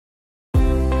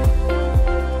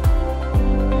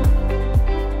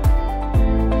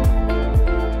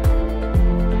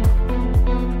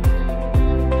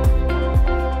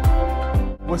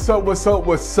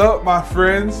What's up, my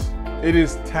friends? It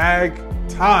is tag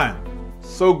time.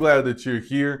 So glad that you're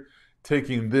here,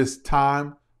 taking this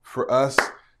time for us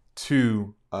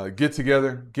to get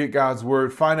together, get God's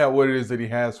word, find out what it is that he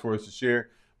has for us to share.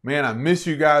 Man, I miss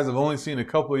you guys. I've only seen a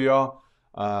couple of y'all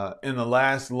in the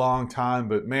last long time,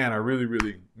 but man, I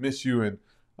really miss you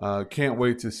and can't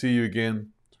wait to see you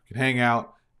again. We can hang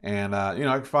out and I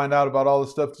can find out about all the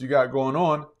stuff that you got going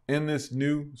on in this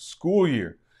new school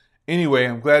year. Anyway,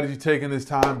 I'm glad that you've taken this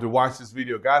time to watch this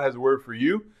video. God has a word for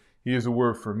you. He has a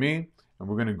word for me. And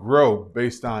we're going to grow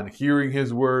based on hearing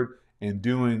his word and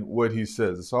doing what he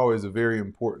says. It's always a very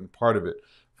important part of it.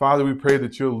 Father, we pray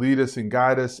that you'll lead us and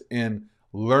guide us in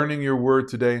learning your word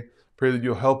today. Pray that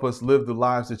you'll help us live the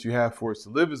lives that you have for us to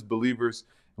live as believers.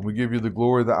 And we give you the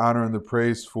glory, the honor, and the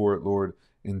praise for it, Lord.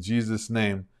 In Jesus'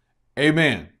 name,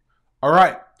 amen. All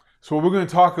right. So what we're going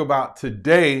to talk about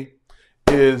today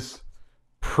is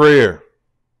prayer.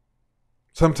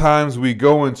 Sometimes we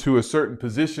go into a certain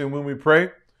position when we pray.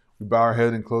 We bow our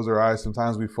head and close our eyes.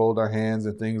 Sometimes we fold our hands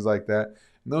and things like that.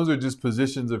 And those are just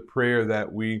positions of prayer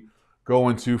that we go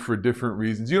into for different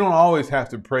reasons. You don't always have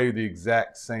to pray the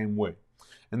exact same way.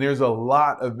 And there's a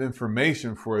lot of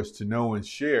information for us to know and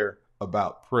share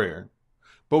about prayer.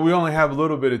 But we only have a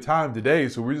little bit of time today,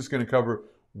 so we're just going to cover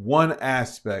one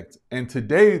aspect. And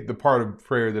today, the part of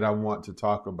prayer that I want to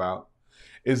talk about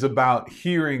is about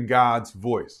hearing God's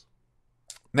voice.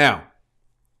 Now,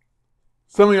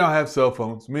 some of y'all have cell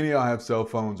phones. Many of y'all have cell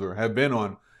phones or have been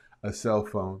on a cell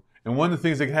phone. And one of the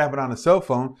things that can happen on a cell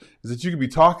phone is that you can be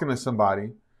talking to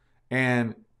somebody.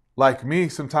 And like me,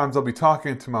 sometimes I'll be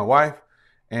talking to my wife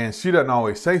and she doesn't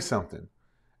always say something.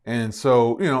 And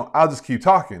so, I'll just keep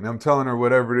talking. I'm telling her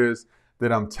whatever it is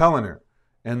that I'm telling her.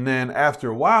 And then after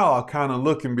a while, I'll kind of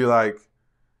look and be like,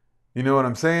 you know what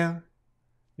I'm saying?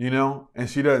 And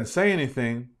she doesn't say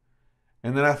anything.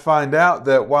 And then I find out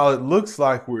that while it looks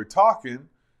like we're talking,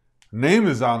 name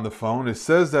is on the phone. It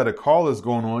says that a call is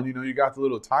going on. You got the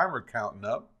little timer counting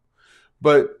up,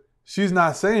 but she's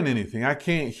not saying anything. I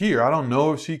can't hear. I don't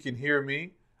know if she can hear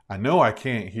me. I know I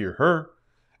can't hear her.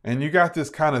 And you got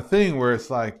this kind of thing where it's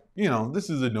like, this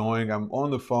is annoying. I'm on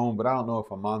the phone, but I don't know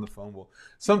if I'm on the phone. Well,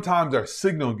 sometimes our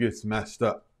signal gets messed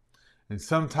up. And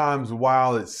sometimes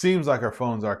while it seems like our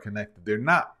phones are connected, they're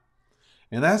not.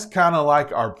 And that's kind of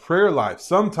like our prayer life.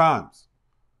 Sometimes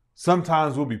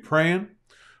we'll be praying,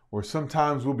 or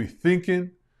sometimes we'll be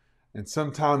thinking, and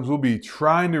sometimes we'll be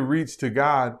trying to reach to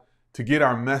God to get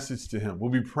our message to him. We'll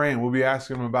be praying. We'll be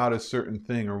asking him about a certain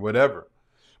thing or whatever.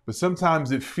 But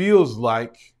sometimes it feels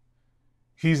like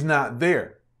he's not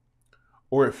there,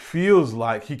 or it feels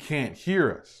like he can't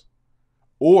hear us,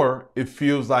 or it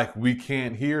feels like we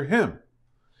can't hear him.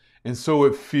 And so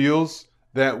it feels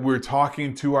that we're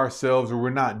talking to ourselves or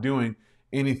we're not doing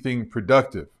anything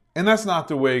productive. And that's not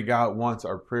the way God wants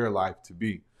our prayer life to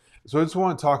be. So I just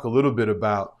want to talk a little bit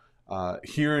about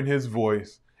hearing his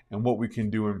voice and what we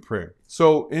can do in prayer.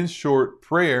 So in short,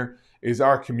 prayer is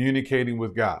our communicating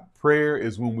with God. Prayer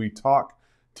is when we talk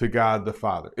to God the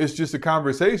Father. It's just a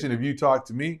conversation if you talk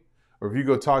to me, or if you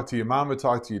go talk to your mama,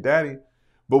 talk to your daddy.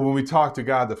 But when we talk to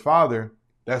God the Father,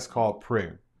 that's called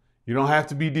prayer. You don't have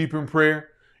to be deep in prayer.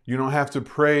 You don't have to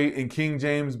pray in King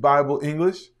James Bible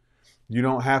English. You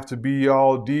don't have to be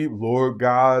all deep. Lord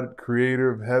God, creator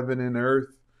of heaven and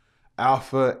earth,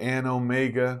 Alpha and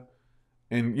Omega,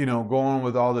 and, go on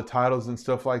with all the titles and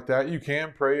stuff like that. You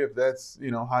can pray if that's,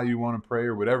 how you want to pray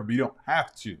or whatever, but you don't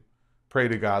have to pray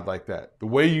to God like that. The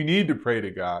way you need to pray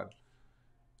to God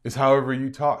is however you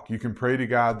talk. You can pray to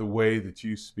God the way that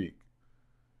you speak.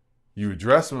 You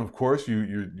address him, of course,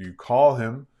 you call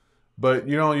him, but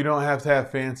you don't have to have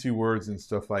fancy words and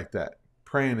stuff like that.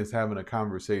 Praying is having a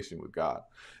conversation with God.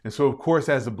 And so, of course,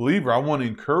 as a believer, I want to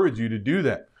encourage you to do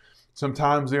that.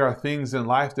 Sometimes there are things in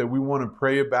life that we want to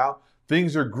pray about.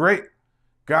 Things are great.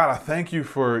 God, I thank you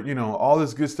for, all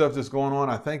this good stuff that's going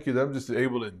on. I thank you that I'm just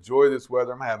able to enjoy this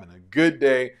weather. I'm having a good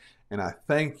day. And I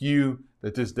thank you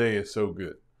that this day is so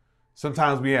good.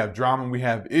 Sometimes we have drama, we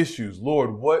have issues.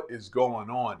 Lord, what is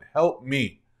going on? Help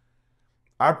me.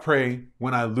 I pray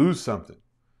when I lose something.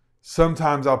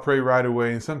 Sometimes I'll pray right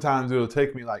away, and sometimes it'll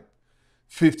take me like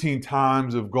 15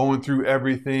 times of going through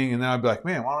everything, and then I'll be like,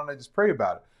 man, why don't I just pray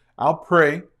about it? I'll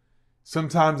pray.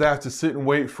 Sometimes I have to sit and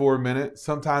wait for a minute.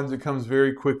 Sometimes it comes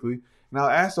very quickly. And I'll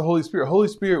ask the Holy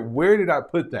Spirit, where did I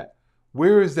put that?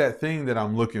 Where is that thing that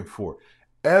I'm looking for?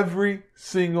 Every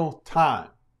single time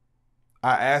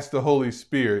I ask the Holy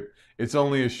Spirit, it's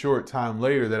only a short time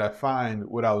later that I find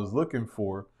what I was looking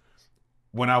for.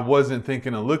 When I wasn't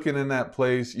thinking of looking in that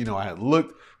place, I had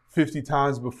looked 50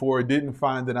 times before, didn't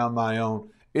find it on my own.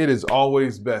 it is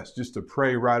always best just to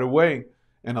pray right away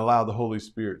and allow the Holy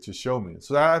Spirit to show me.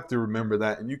 So I have to remember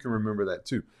that, and you can remember that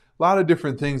too. A lot of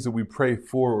different things that we pray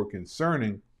for or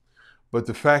concerning, but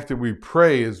the fact that we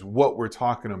pray is what we're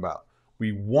talking about.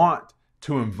 We want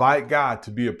to invite God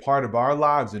to be a part of our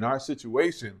lives in our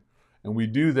situation, and we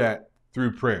do that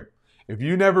through prayer. If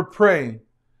you never pray,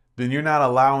 then you're not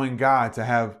allowing God to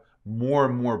have more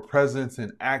and more presence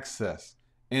and access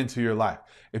into your life.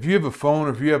 If you have a phone,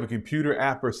 or if you have a computer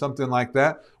app or something like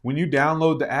that, when you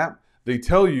download the app, they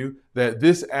tell you that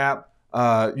this app,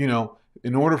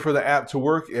 in order for the app to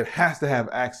work, it has to have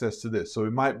access to this. So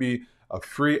it might be a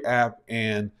free app,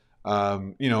 and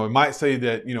it might say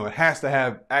that it has to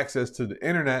have access to the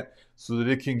internet so that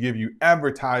it can give you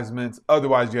advertisements.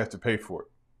 Otherwise, you have to pay for it,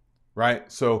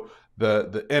 right? So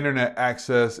the internet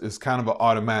access is kind of an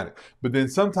automatic. But then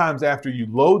sometimes after you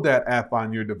load that app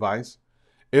on your device,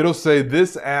 it'll say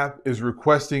this app is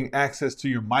requesting access to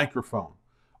your microphone,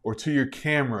 or to your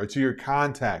camera, or to your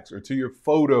contacts, or to your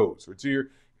photos, or to your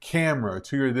camera, or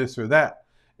to your this or that.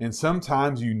 And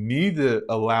sometimes you need to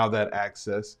allow that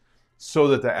access so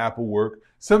that the app will work.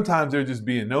 Sometimes they're just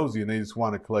being nosy and they just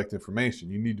want to collect information.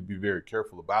 You need to be very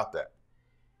careful about that.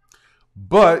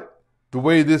 But the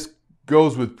way this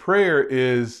goes with prayer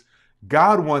is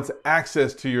God wants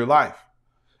access to your life.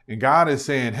 And God is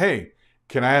saying, hey,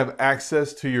 can I have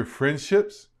access to your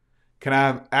friendships? Can I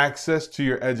have access to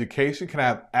your education? Can I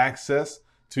have access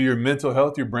to your mental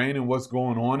health, your brain, and what's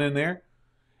going on in there?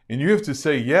 And you have to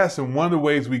say yes. And one of the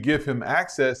ways we give him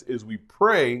access is we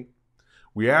pray.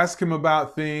 We ask him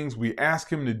about things. We ask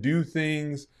him to do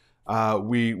things.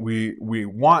 We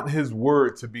want his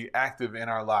word to be active in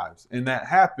our lives. And that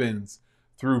happens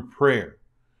through prayer.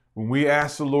 When we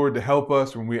ask the Lord to help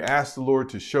us, when we ask the Lord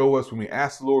to show us, when we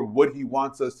ask the Lord what he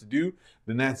wants us to do,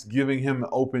 then that's giving him an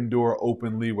open door,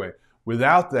 open leeway.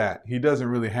 Without that, he doesn't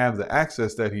really have the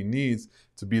access that he needs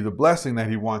to be the blessing that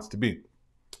he wants to be.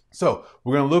 So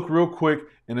we're going to look real quick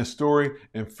in a story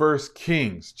in 1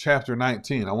 Kings chapter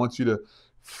 19. I want you to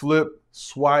flip,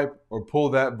 swipe, or pull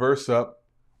that verse up.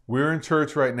 We're in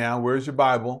church right now. Where's your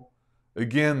Bible?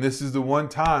 Again, this is the one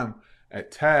time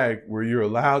at TAGG where you're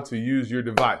allowed to use your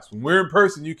device. When we're in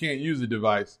person, you can't use a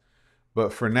device.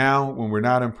 But for now, when we're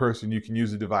not in person, you can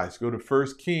use a device. Go to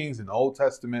 1 Kings in the Old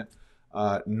Testament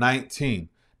 19.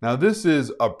 Now, this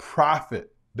is a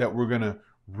prophet that we're going to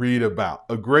read about.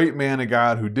 A great man of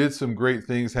God who did some great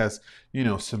things, has,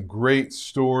 some great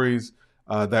stories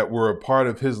that were a part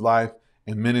of his life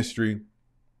and ministry.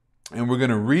 And we're going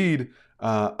to read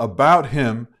about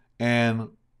him, and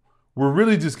we're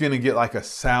really just going to get like a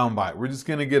soundbite. We're just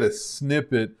going to get a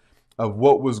snippet of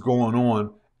what was going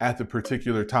on at the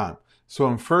particular time. So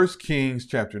in 1 Kings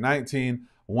chapter 19,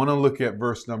 I want to look at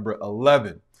verse number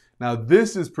 11. Now,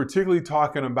 this is particularly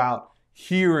talking about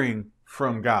hearing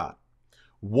from God.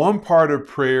 One part of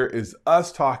prayer is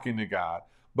us talking to God,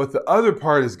 but the other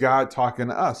part is God talking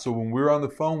to us. So when we're on the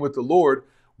phone with the Lord,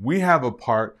 we have a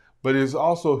part, but it's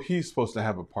also he's supposed to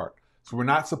have a part. So we're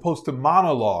not supposed to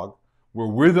monologue where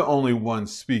we're the only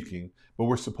ones speaking, but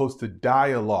we're supposed to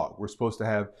dialogue. We're supposed to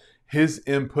have his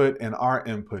input and our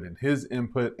input, and his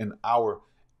input and our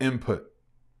input.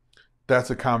 That's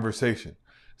a conversation.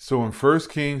 So in 1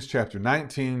 Kings chapter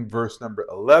 19, verse number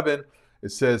 11,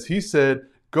 it says, he said,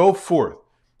 go forth.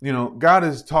 God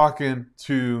is talking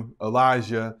to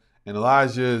Elijah, and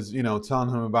Elijah is, telling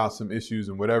him about some issues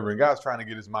and whatever. And God's trying to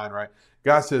get his mind right.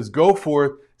 God says, go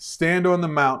forth, stand on the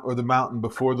mount or the mountain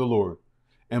before the Lord.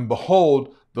 And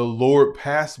behold, the Lord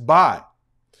passed by.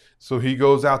 So he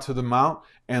goes out to the mount,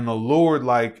 and the Lord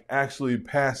actually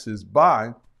passes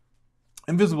by,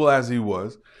 invisible as he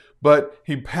was, but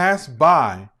he passed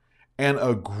by, and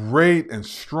a great and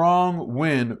strong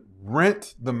wind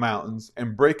rent the mountains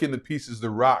and break into pieces the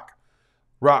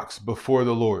rocks before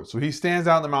the Lord. So he stands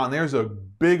out in the mountain. There's a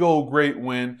big old great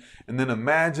wind. And then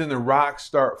imagine the rocks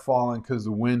start falling because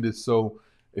the wind is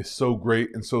so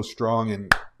great and so strong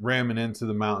and ramming into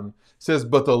the mountain. It says,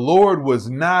 but the Lord was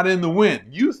not in the wind.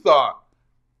 You thought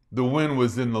the wind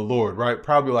was in the Lord, right?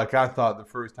 Probably like I thought the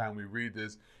first time we read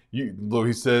this.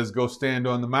 He says, go stand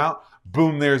on the mount.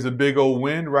 Boom, there's a big old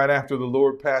wind right after the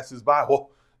Lord passes by. Well,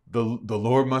 the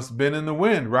Lord must have been in the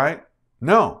wind, right?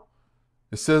 No.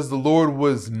 It says the Lord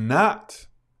was not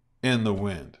in the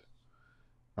wind.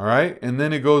 All right. And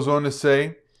then it goes on to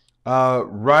say,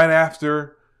 right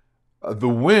after the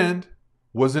wind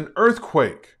was an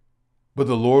earthquake, but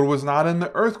the Lord was not in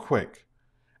the earthquake.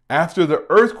 After the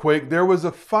earthquake, there was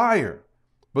a fire,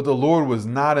 but the Lord was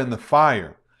not in the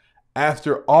fire.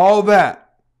 After all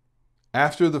that,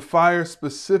 after the fire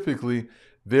specifically,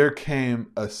 there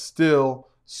came a still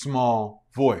small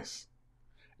voice.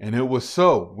 And it was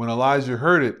so, when Elijah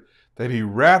heard it, that he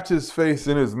wrapped his face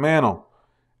in his mantle,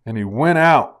 and he went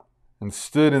out and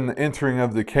stood in the entering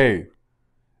of the cave.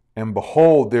 And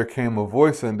behold, there came a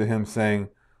voice unto him saying,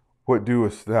 What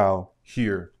doest thou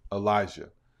here, Elijah?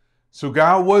 So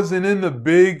God wasn't in the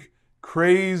big,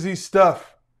 crazy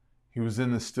stuff. He was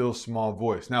in the still small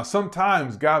voice. Now,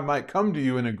 sometimes God might come to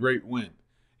you in a great wind.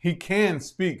 He can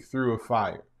speak through a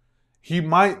fire. He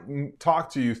might talk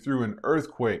to you through an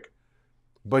earthquake,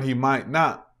 but he might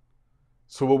not.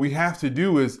 So what we have to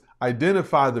do is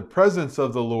identify the presence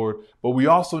of the Lord, but we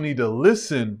also need to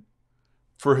listen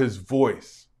for his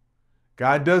voice.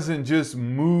 God doesn't just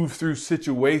move through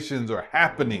situations or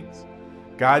happenings.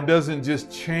 God doesn't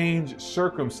just change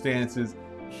circumstances.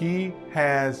 He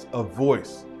has a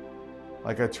voice.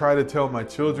 Like I try to tell my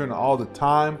children all the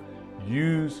time,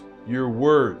 use your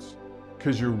words,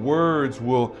 because your words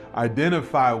will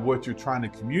identify what you're trying to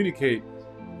communicate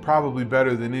probably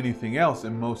better than anything else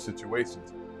in most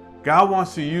situations. God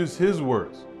wants to use his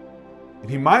words, and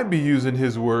he might be using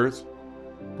his words,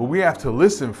 but we have to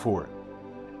listen for it.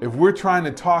 If we're trying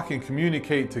to talk and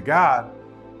communicate to God,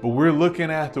 but we're looking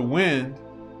at the wind,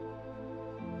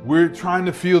 we're trying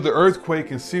to feel the earthquake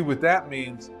and see what that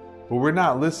means, but we're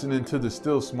not listening to the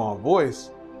still small voice,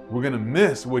 we're going to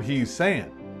miss what he's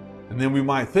saying. And then we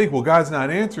might think, well, God's not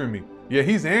answering me. Yeah,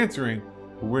 he's answering,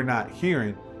 but we're not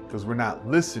hearing because we're not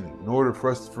listening. In order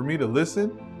for me to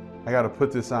listen, I got to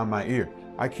put this on my ear.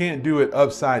 I can't do it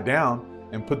upside down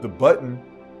and put the button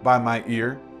by my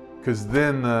ear, because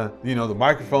then the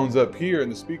microphone's up here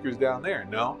and the speaker's down there.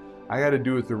 No, I got to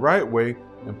do it the right way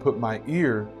and put my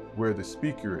ear where the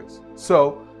speaker is.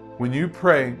 So when you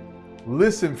pray,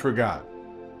 listen for God.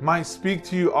 Might speak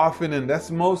to you often, and that's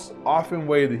the most often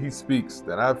way that he speaks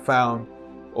that I've found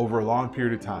over a long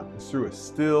period of time. It's through a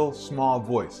still small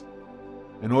voice.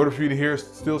 In order for you to hear a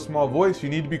still small voice, you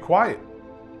need to be quiet.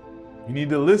 You need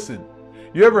to listen.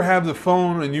 You ever have the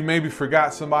phone and you maybe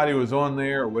forgot somebody was on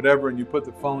there or whatever, and you put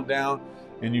the phone down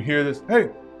and you hear this, hey,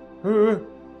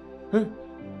 and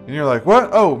you're like,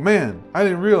 what? Oh man, I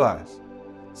didn't realize.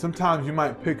 Sometimes you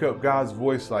might pick up God's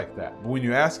voice like that. But when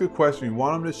you ask a question, you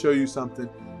want him to show you something,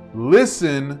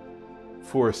 listen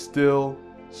for a still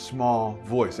small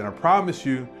voice. And I promise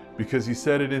you, because he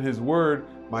said it in his word,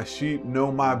 my sheep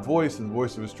know my voice, and the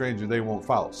voice of a stranger they won't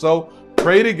follow. So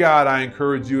pray to God. I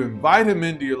encourage you, invite him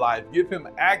into your life, give him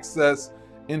access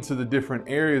into the different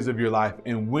areas of your life.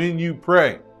 And when you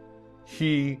pray,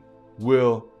 he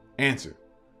will answer.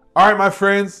 All right, my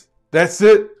friends, that's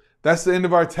it. That's the end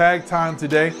of our tag time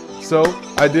today. So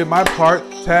I did my part.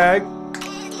 Tag,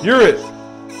 you're it.